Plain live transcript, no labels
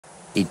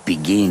It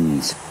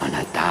begins on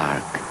a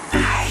dark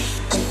night.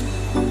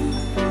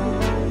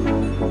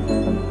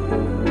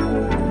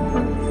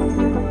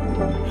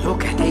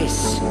 Look at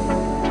this.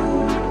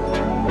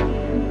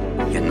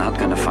 You're not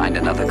gonna find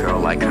another girl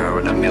like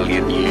her in a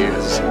million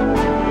years.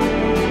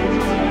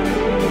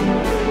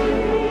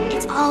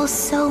 It's all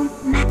so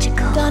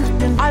magical.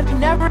 I've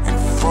never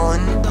had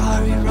fun.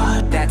 Sorry,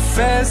 ride that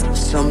fast.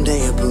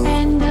 Someday a boo.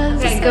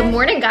 Okay, good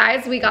morning,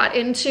 guys. We got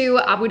into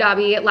Abu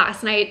Dhabi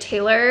last night.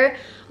 Taylor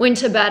went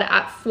to bed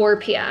at 4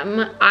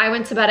 p.m. I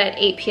went to bed at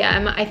 8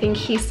 p.m. I think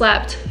he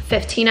slept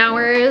 15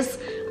 hours.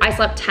 I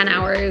slept 10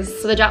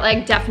 hours. So the jet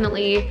lag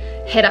definitely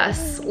hit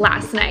us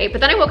last night.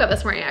 But then I woke up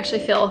this morning. I actually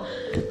feel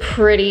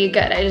pretty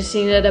good. I just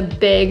needed a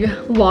big,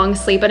 long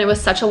sleep, and it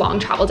was such a long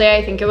travel day.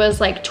 I think it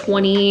was like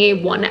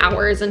 21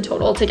 hours in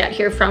total to get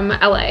here from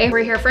LA.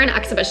 We're here for an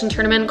exhibition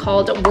tournament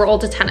called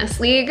World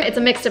Tennis League. It's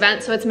a mixed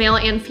event, so it's male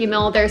and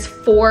female. There's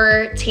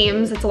 4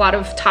 teams. It's a lot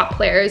of top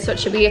players, so it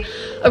should be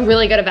a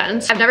really good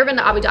event. I've never been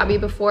to Abu Dhabi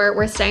before.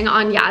 We're staying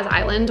on Yas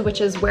Island,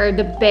 which is where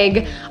the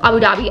big Abu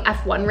Dhabi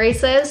F1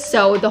 race is.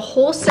 So the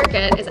whole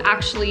circuit is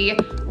actually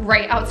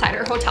right outside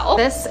our hotel.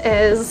 This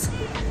is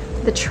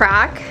the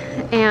track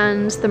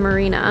and the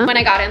marina. When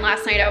I got in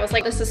last night, I was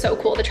like, this is so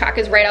cool. The track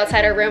is right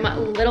outside our room.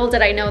 Little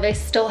did I know they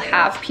still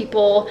have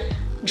people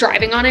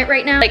driving on it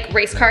right now, like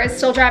race cars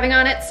still driving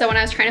on it. So when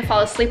I was trying to fall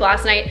asleep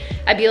last night,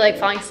 I'd be like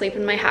falling asleep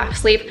in my half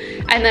sleep,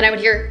 and then I would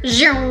hear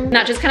zoom.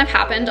 That just kind of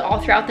happened all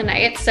throughout the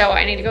night. So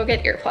I need to go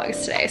get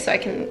earplugs today so I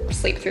can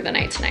sleep through the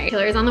night tonight.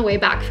 Taylor's on the way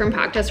back from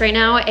practice right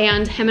now,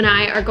 and him and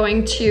I are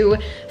going to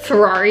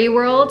Ferrari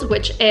World,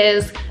 which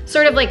is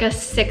sort of like a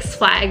Six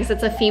Flags.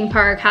 It's a theme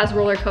park, has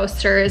roller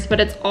coasters,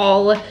 but it's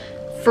all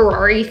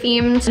Ferrari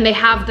themed. And they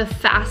have the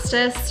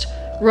fastest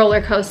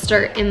roller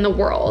coaster in the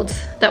world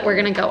that we're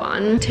gonna go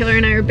on. Taylor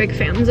and I are big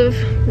fans of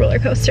roller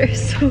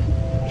coasters, so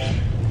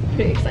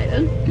pretty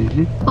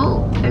excited.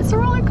 Oh, there's a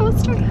roller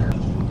coaster.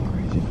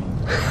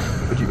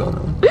 Would you go on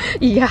that one?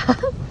 Yeah.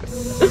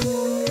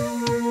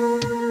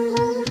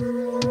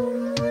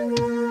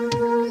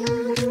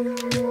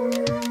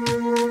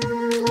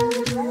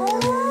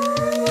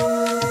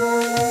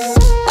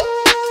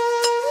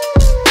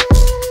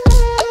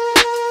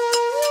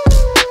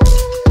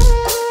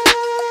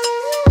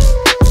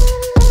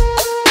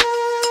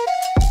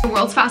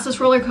 World's fastest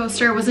roller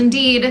coaster was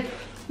indeed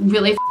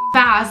really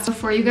fast.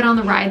 Before you get on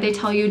the ride, they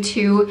tell you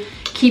to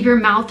keep your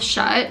mouth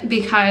shut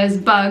because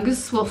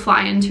bugs will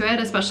fly into it,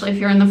 especially if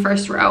you're in the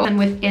first row. And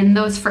within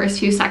those first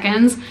few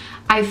seconds,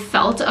 I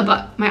felt a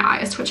bug, my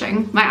eye is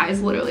twitching. My eye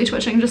is literally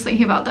twitching just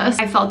thinking about this.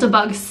 I felt a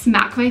bug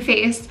smack my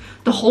face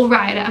the whole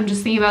ride. I'm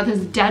just thinking about this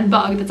dead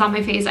bug that's on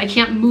my face. I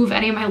can't move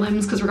any of my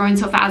limbs because we're going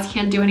so fast,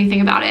 can't do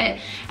anything about it.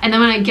 And then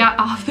when I get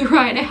off the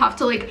ride, I have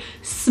to like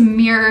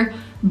smear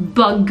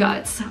bug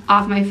guts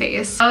off my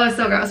face. Oh, it's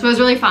so gross, but it was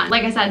really fun.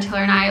 Like I said,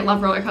 Taylor and I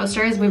love roller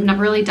coasters. We've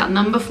never really done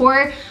them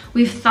before.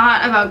 We've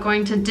thought about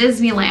going to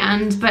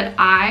Disneyland, but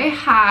I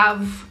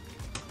have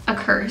a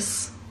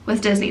curse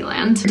with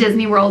Disneyland,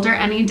 Disney World, or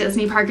any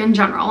Disney park in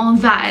general,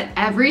 that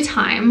every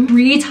time,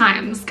 3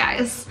 times,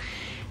 guys,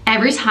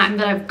 every time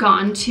that I've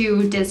gone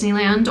to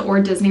Disneyland or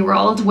Disney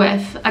World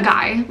with a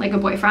guy, like a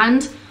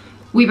boyfriend,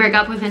 we break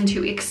up within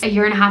 2 weeks. A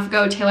year and a half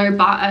ago, Taylor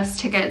bought us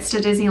tickets to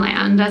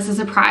Disneyland as a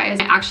surprise.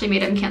 I actually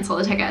made him cancel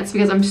the tickets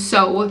because I'm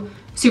so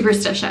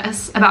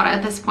superstitious about it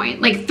at this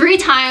point. Like 3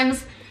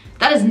 times,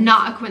 that is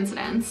not a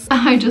coincidence.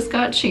 I just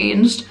got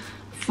changed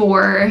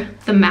for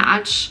the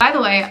match. By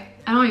the way,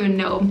 I don't even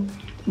know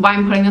why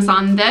I'm putting this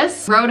on.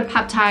 This Rhode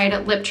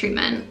Peptide Lip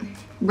Treatment.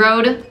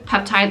 Rhode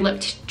Peptide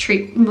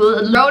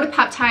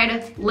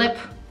Lip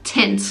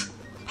Tint.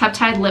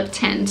 Peptide lip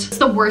tint. It's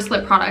the worst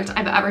lip product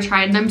I've ever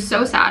tried, and I'm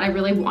so sad. I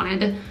really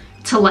wanted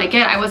to like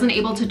it. I wasn't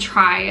able to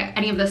try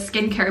any of the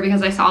skincare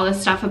because I saw this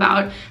stuff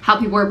about how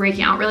people were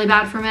breaking out really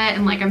bad from it,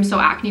 and like I'm so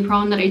acne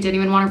prone that I didn't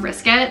even want to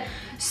risk it.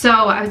 So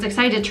I was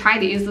excited to try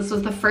these. This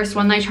was the first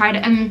one that I tried,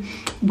 and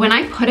when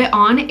I put it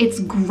on, it's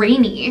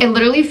grainy. It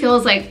literally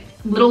feels like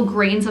little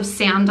grains of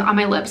sand on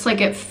my lips.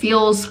 Like it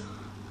feels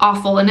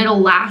awful, and it'll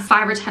last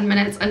 5 or 10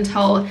 minutes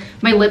until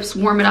my lips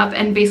warm it up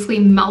and basically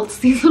melts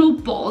these little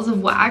balls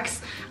of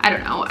wax. I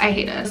don't know, I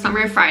hate it.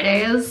 Summer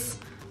Fridays,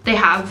 they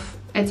have,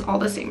 it's all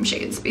the same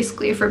shades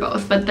basically for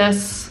both, but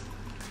this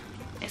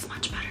is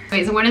much better.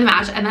 Anyways, I'm going to the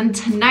match, and then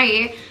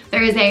tonight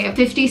there is a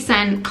 50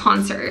 Cent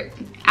concert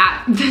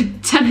at the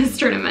tennis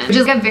tournament, which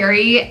is like a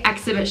very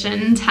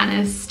exhibition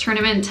tennis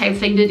tournament type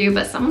thing to do,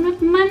 but someone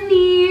with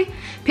money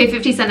paid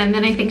 50 Cent. And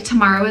then I think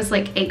tomorrow is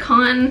like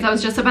Akon. I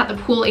was just up at the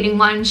pool eating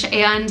lunch,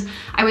 and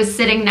I was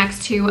sitting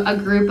next to a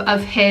group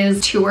of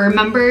his tour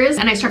members,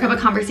 and I struck up a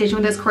conversation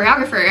with his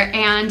choreographer,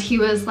 and he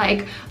was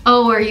like,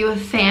 oh, are you a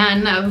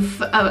fan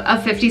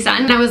of 50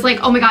 Cent? And I was like,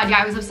 oh my god,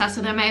 yeah, I was obsessed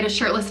with him. I had a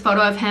shirtless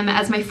photo of him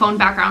as my phone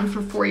background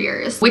for 4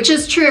 years, which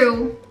is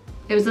true.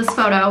 It was this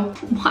photo.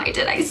 Why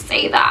did I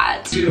say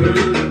that?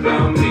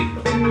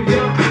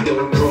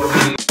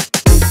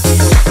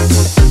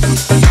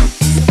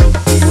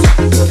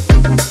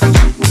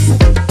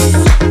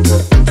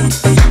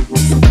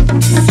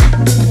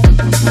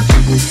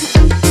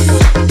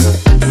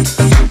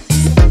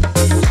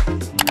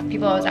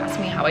 People always ask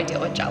me how I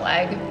deal with jet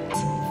lag. It's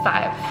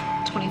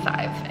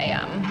 5:25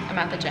 a.m. I'm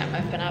at the gym.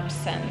 I've been up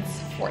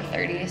since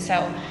 4:30,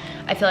 so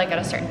I feel like at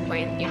a certain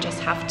point you just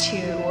have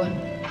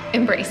to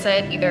embrace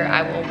it. Either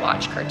I will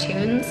watch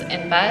cartoons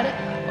in bed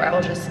or I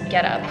will just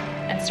get up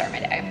and start my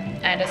day.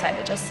 And I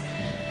decided to just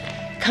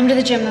come to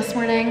the gym this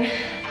morning,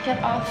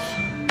 get off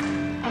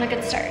on a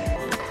good start.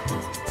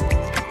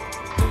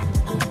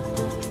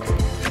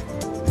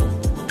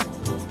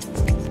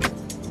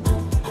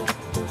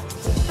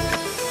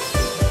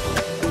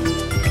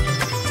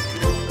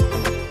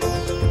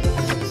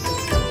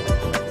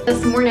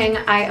 This morning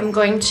I am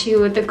going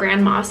to the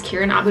Grand Mosque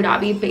here in Abu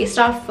Dhabi. Based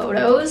off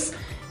photos,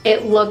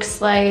 it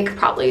looks like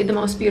probably the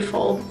most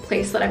beautiful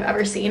place that I've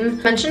ever seen.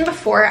 I mentioned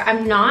before,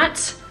 I'm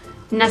not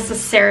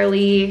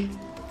necessarily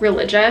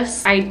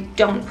religious. I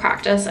don't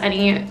practice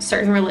any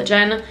certain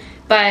religion,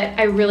 but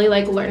I really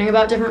like learning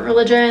about different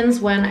religions.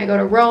 When I go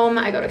to Rome,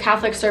 I go to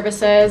Catholic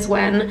services.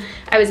 When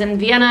I was in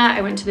Vienna,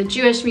 I went to the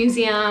Jewish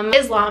Museum.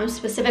 Islam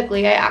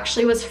specifically, I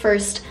actually was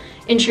first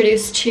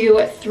introduced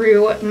to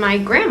through my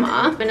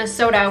grandma.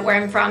 Minnesota, where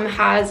I'm from,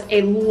 has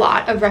a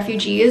lot of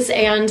refugees,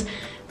 and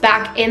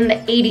back in the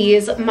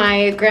 80s,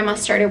 my grandma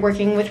started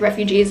working with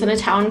refugees in a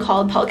town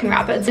called Pelican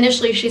Rapids.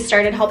 Initially, she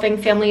started helping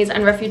families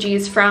and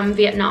refugees from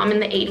Vietnam in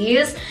the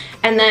 80s,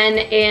 and then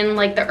in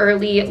like the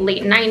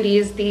late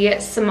 90s, the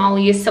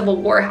Somali Civil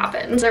War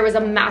happened. There was a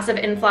massive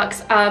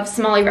influx of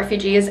Somali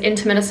refugees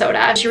into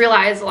Minnesota. She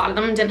realized a lot of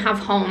them didn't have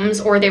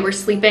homes, or they were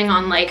sleeping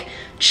on like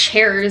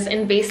chairs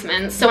in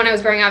basements. So when I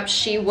was growing up,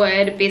 she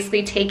would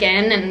basically take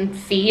in and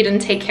feed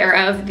and take care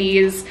of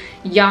these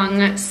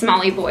young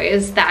Somali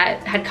boys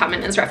that had come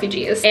in as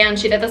refugees. And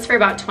she did this for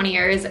about 20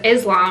 years.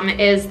 Islam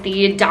is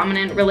the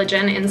dominant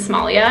religion in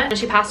Somalia. When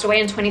she passed away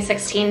in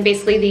 2016,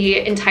 basically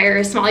the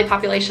entire Somali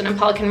population in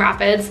Pelican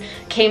Rapids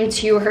came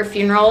to her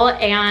funeral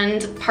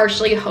and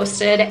partially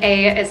hosted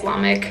a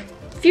Islamic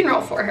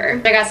funeral for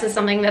her. I guess is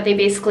something that they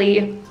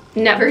basically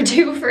never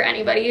do for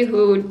anybody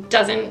who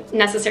doesn't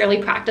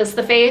necessarily practice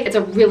the faith. It's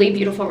a really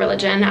beautiful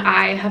religion.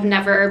 I have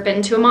never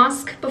been to a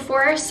mosque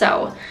before,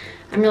 so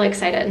I'm really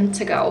excited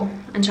to go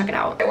and check it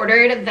out. I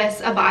ordered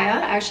this abaya.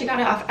 I actually got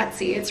it off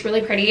Etsy. It's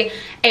really pretty.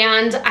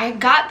 And I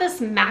got this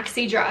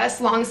maxi dress,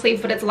 long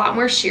sleeve, but it's a lot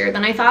more sheer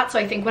than I thought. So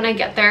I think when I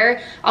get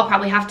there, I'll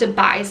probably have to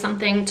buy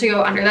something to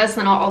go under this.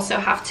 And I'll also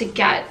have to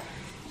get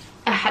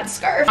a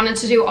headscarf. I wanted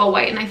to do all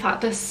white, and I thought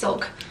this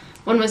silk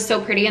one was so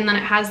pretty, and then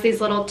it has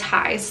these little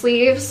tie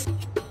sleeves.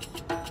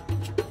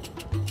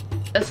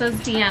 This is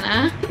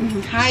Deanna.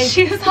 Hi.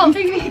 She's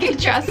helping me get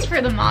dressed for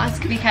the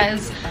mosque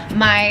because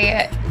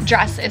my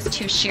dress is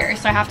too sheer,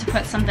 so I have to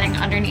put something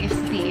underneath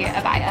the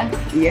abaya.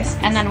 Yes.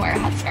 And then wear a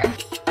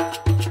headscarf.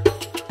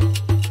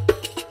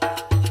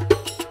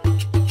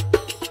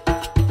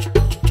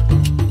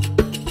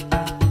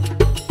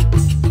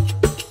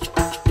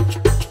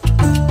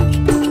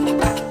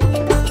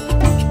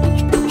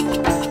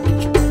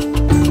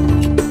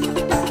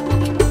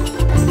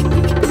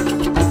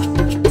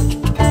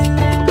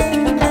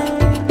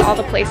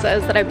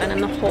 Places that I've been in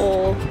the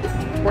whole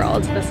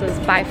world, this is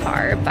by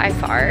far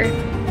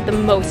the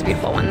most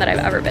beautiful one that I've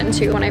ever been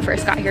to. When I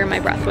first got here, my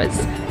breath was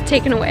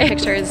taken away.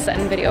 Pictures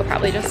and video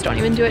probably just don't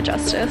even do it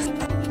justice.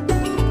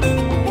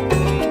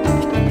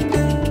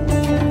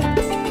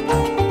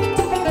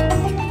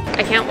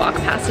 I can't walk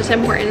past a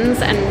Tim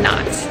Hortons and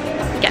not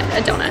get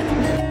a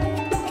donut.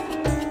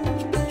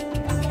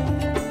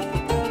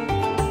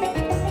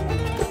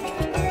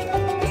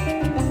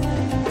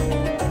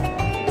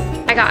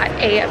 I got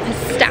a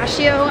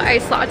pistachio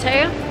iced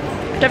latte,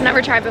 which I've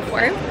never tried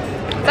before.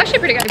 It's actually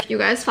pretty good. If you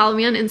guys follow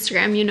me on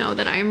Instagram, you know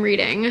that I'm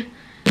reading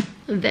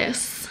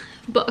this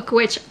book,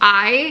 which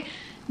I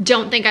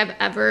don't think I've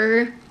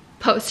ever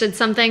posted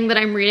something that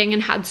I'm reading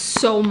and had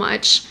so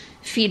much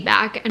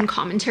feedback and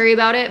commentary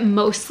about it.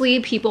 Mostly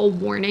people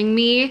warning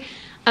me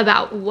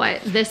about what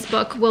this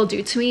book will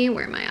do to me.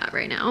 Where am I at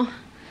right now?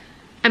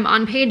 I'm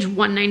on page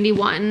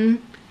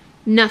 191.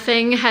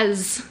 Nothing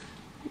has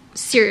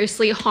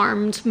seriously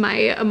harmed my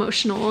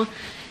emotional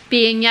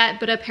being yet,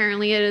 but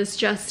apparently it is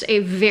just a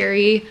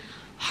very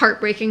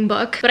heartbreaking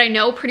book. But I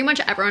know pretty much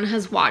everyone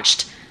has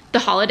watched The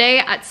Holiday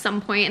at some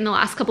point in the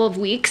last couple of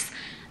weeks.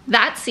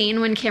 That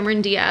scene when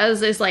Cameron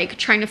Diaz is like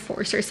trying to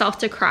force herself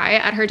to cry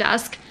at her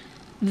desk,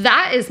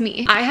 that is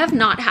me. I have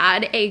not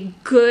had a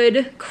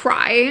good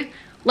cry.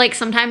 Like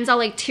sometimes I'll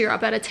like tear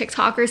up at a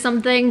TikTok or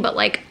something, but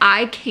like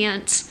I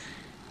can't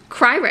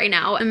cry right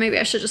now. And maybe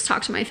I should just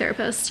talk to my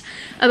therapist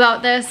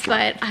about this,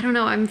 but I don't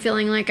know, I'm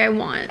feeling like I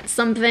want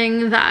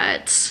something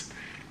that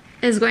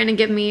is going to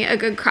give me a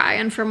good cry,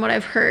 and from what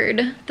I've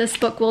heard, this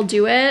book will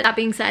do it. That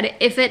being said,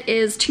 if it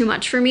is too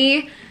much for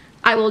me,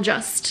 I will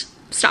just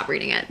stop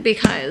reading it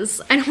because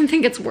I don't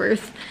think it's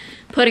worth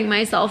putting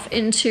myself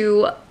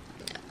into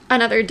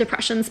another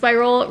depression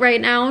spiral right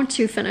now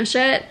to finish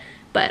it,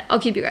 but I'll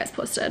keep you guys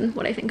posted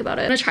what I think about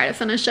it. I'm gonna try to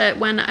finish it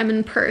when I'm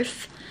in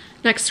Perth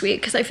next week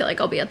because I feel like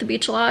I'll be at the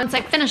beach a lot. Once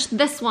I finish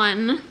this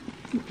one,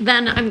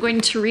 Then I'm going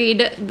to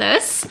read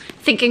this,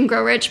 Think and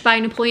Grow Rich by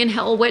Napoleon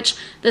Hill, which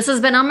this has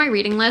been on my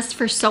reading list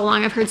for so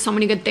long. I've heard so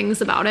many good things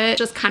about it.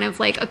 Just kind of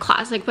like a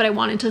classic, but I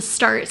wanted to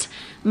start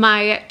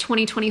my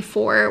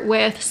 2024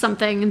 with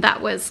something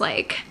that was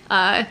like,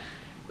 I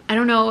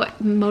don't know,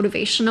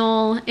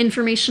 motivational,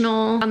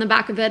 informational. On the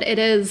back of it, it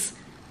is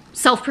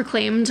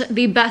self-proclaimed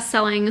the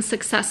best-selling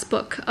success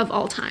book of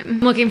all time. I'm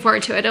looking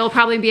forward to it. It'll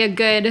probably be a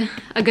good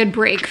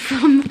break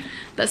from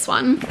this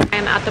one.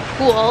 I'm at the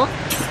pool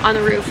on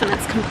the roof and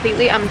it's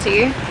completely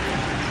empty.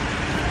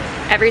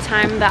 Every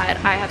time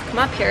that I have come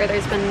up here,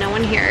 there's been no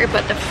one here,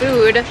 but the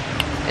food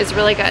is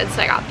really good.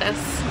 So I got this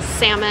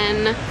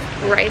salmon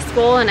rice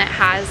bowl and it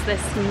has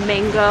this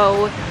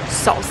mango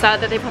salsa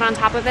that they put on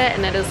top of it,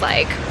 and it is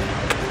like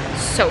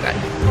so good.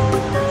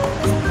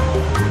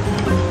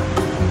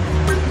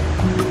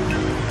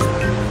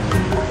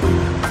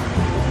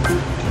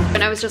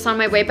 When I was just on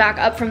my way back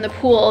up from the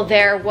pool,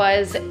 there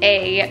was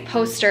a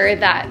poster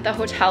that the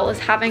hotel is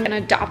having an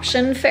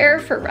adoption fair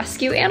for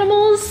rescue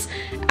animals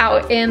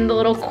out in the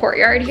little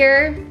courtyard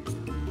here.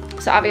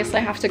 So obviously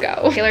I have to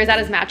go. Taylor's at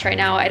his match right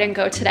now. I didn't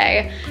go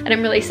today and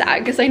I'm really sad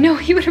because I know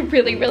he would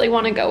really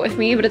want to go with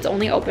me, but it's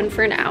only open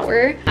for an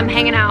hour. I'm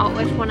hanging out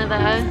with one of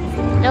the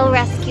little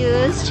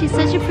rescues. She's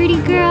such a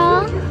pretty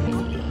girl.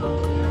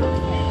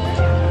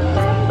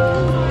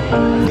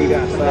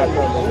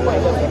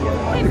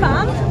 Hey,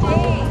 Mom.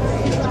 Hey.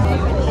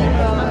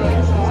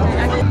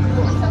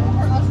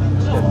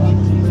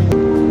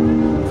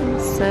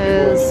 This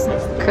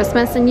is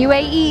Christmas in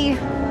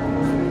UAE.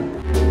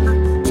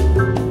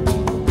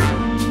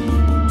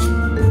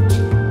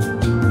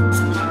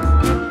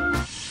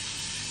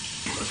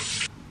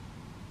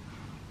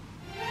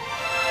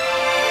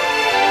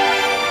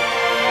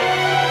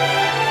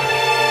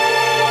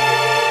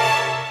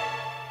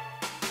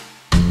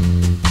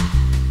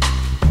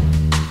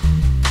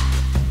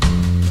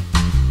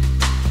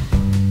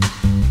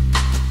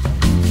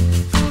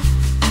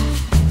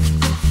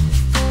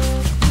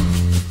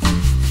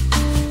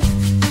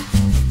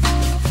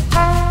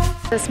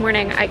 This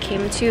morning I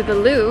came to the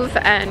Louvre,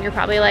 and you're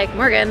probably like,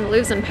 Morgan, the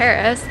Louvre's in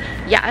Paris.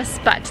 Yes,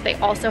 but they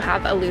also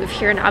have a Louvre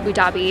here in Abu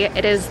Dhabi.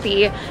 It is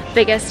the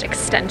biggest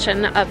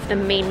extension of the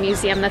main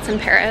museum that's in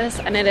Paris,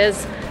 and it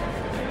is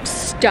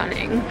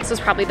stunning. This was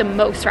probably the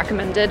most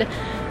recommended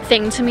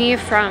thing to me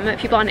from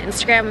people on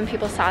Instagram when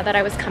people saw that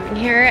I was coming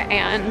here,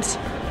 and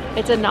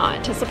it did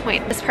not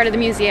disappoint. This part of the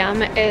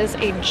museum is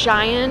a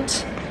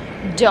giant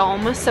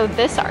dome, so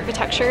this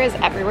architecture is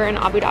everywhere in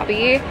Abu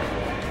Dhabi.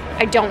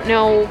 I don't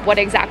know what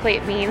exactly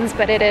it means,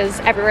 but it is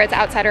everywhere. It's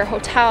outside our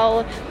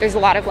hotel. There's a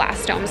lot of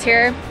glass domes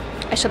here.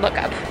 I should look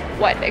up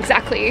what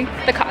exactly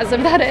the cause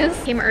of that is.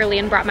 Came early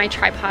and brought my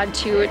tripod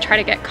to try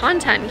to get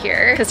content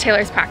here because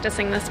Taylor's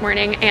practicing this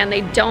morning and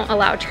they don't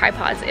allow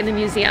tripods in the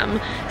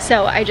museum.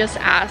 So I just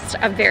asked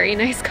a very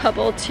nice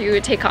couple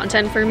to take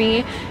content for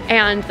me,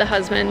 and the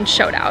husband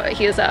showed out.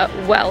 He is a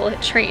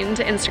well-trained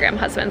Instagram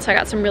husband, so I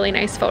got some really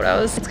nice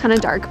photos. It's kind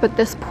of dark, but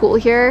this pool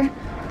here,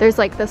 there's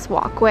like this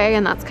walkway,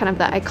 and that's kind of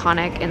the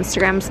iconic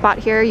Instagram spot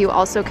here. You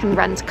also can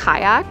rent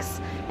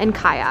kayaks and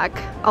kayak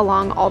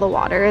along all the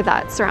water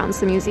that surrounds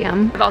the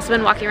museum. I've also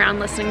been walking around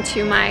listening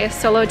to my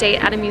solo date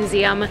at a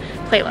museum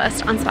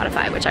playlist on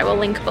Spotify, which I will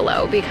link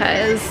below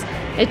because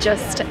it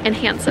just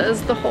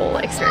enhances the whole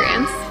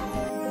experience.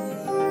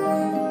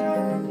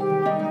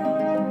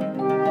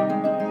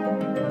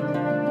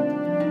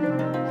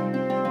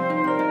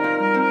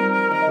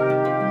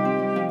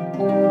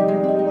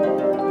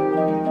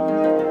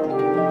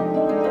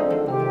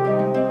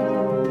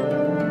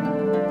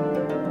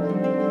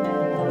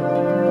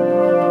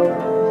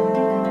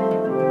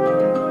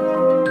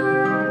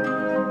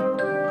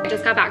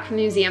 Back from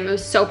the museum. It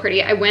was so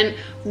pretty. I went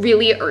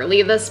really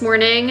early this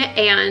morning,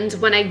 and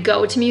when I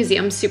go to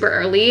museums super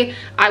early,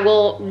 I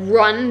will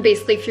run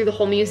basically through the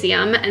whole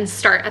museum and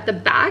start at the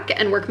back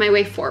and work my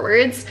way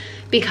forwards,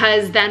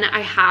 because then I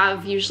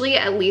have usually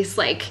at least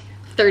like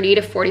 30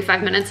 to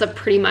 45 minutes of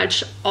pretty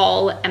much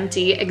all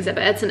empty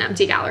exhibits and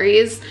empty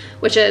galleries,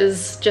 which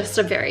is just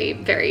a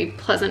very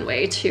pleasant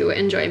way to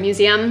enjoy a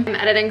museum. I'm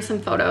editing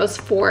some photos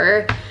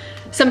for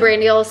some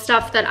brand deal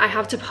stuff that I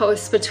have to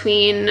post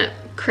between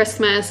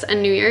Christmas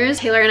and New Year's.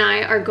 Taylor and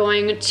I are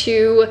going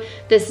to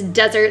this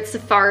desert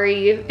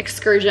safari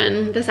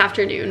excursion this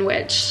afternoon,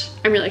 which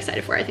I'm really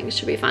excited for. I think it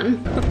should be fun.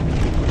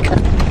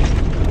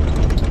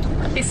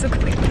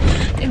 Basically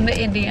in the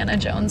Indiana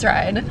Jones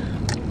ride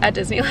at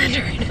Disneyland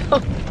right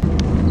now.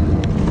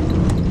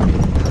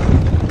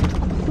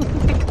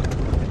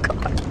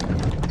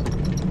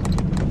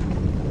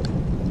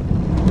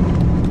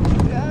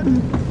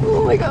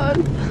 Oh my god.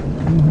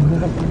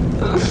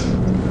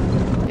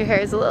 Your hair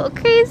is a little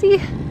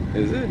crazy.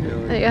 Is it?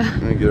 Like, yeah.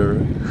 Let me get it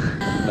right.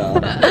 No.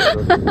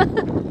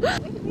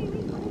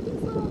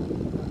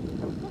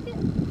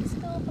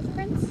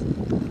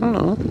 I don't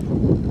know.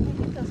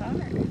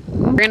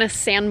 We're gonna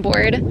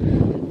sandboard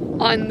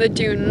on the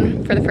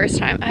dune for the first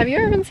time. Have you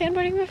ever been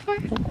sandboarding before?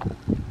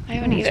 I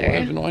haven't either.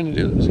 I've been wanting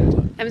to do this.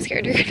 I'm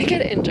scared you're gonna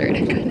get injured.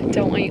 I kind of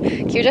don't want you.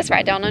 Can you just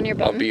ride down on your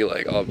bum? I'll be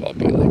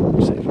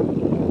like safe.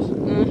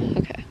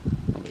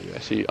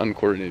 see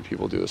uncoordinated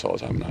people do this all the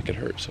time and not get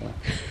hurt, so.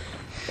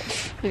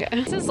 Okay.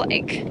 This is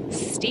like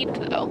steep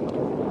though.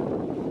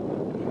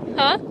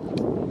 Huh?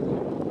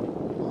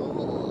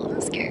 Oh,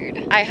 I'm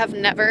scared. I have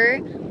never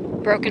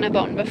broken a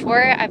bone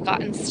before. I've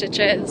gotten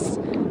stitches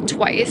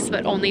twice,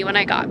 but only when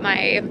I got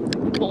my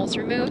moles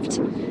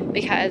removed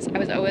because I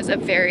was always a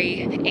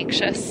very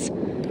anxious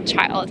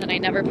child and I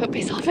never put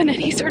myself in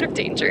any sort of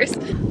dangers.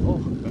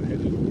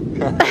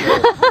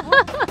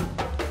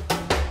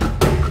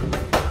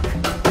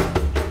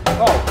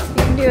 Oh,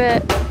 You can do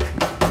it.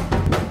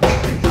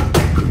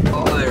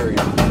 oh, there we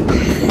go.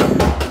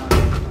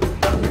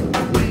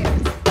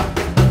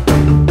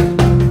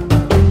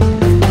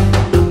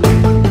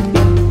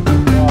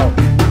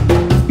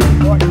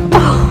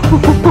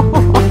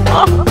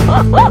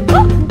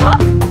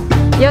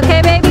 You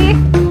okay, baby?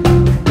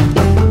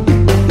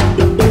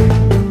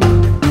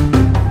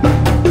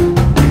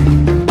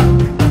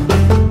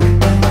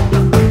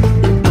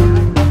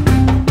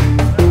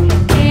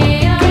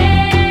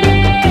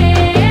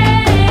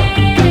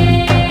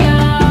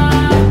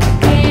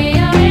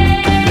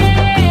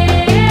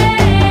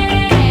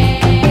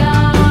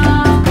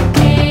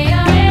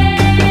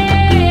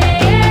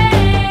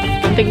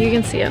 I don't think you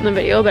can see it in the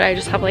video, but I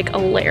just have like a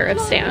layer of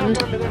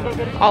sand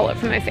all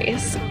over my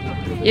face.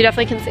 You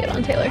definitely can see it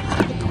on Taylor.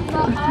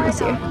 Let me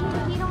see.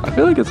 I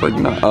feel like it's like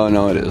not. Oh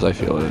no, it is. I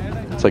feel it.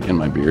 It's like in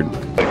my beard.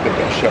 Like the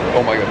best shower.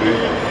 Oh my god, dude.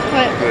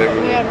 What? Oh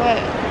my god, what?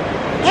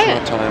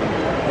 Short time.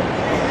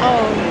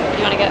 Oh,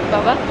 you want to get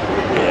boba?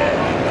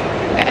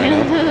 Yeah. Okay.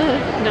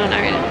 No, not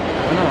right now.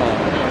 No.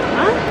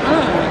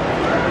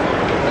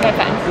 Huh? Okay,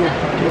 fine.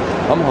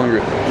 I'm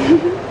hungry.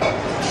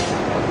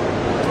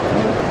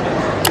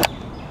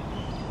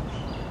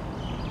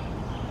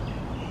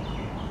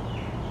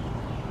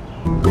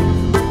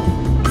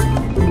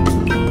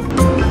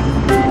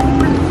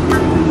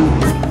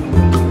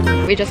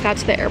 We just got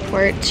to the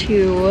airport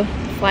to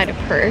fly to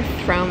Perth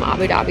from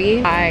Abu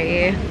Dhabi.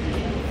 I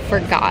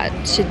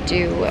forgot to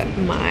do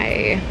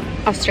my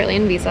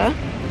Australian visa,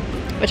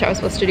 which I was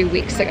supposed to do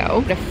weeks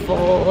ago. A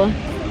full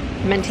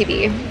Menti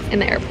B in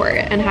the airport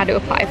and had to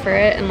apply for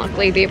it, and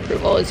luckily the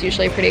approval is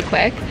usually pretty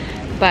quick,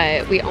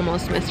 but we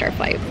almost missed our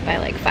flight by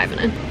like 5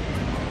 minutes.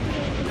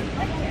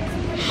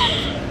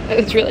 It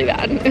was really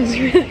bad. It was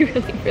really,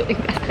 really, really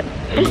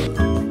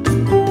bad.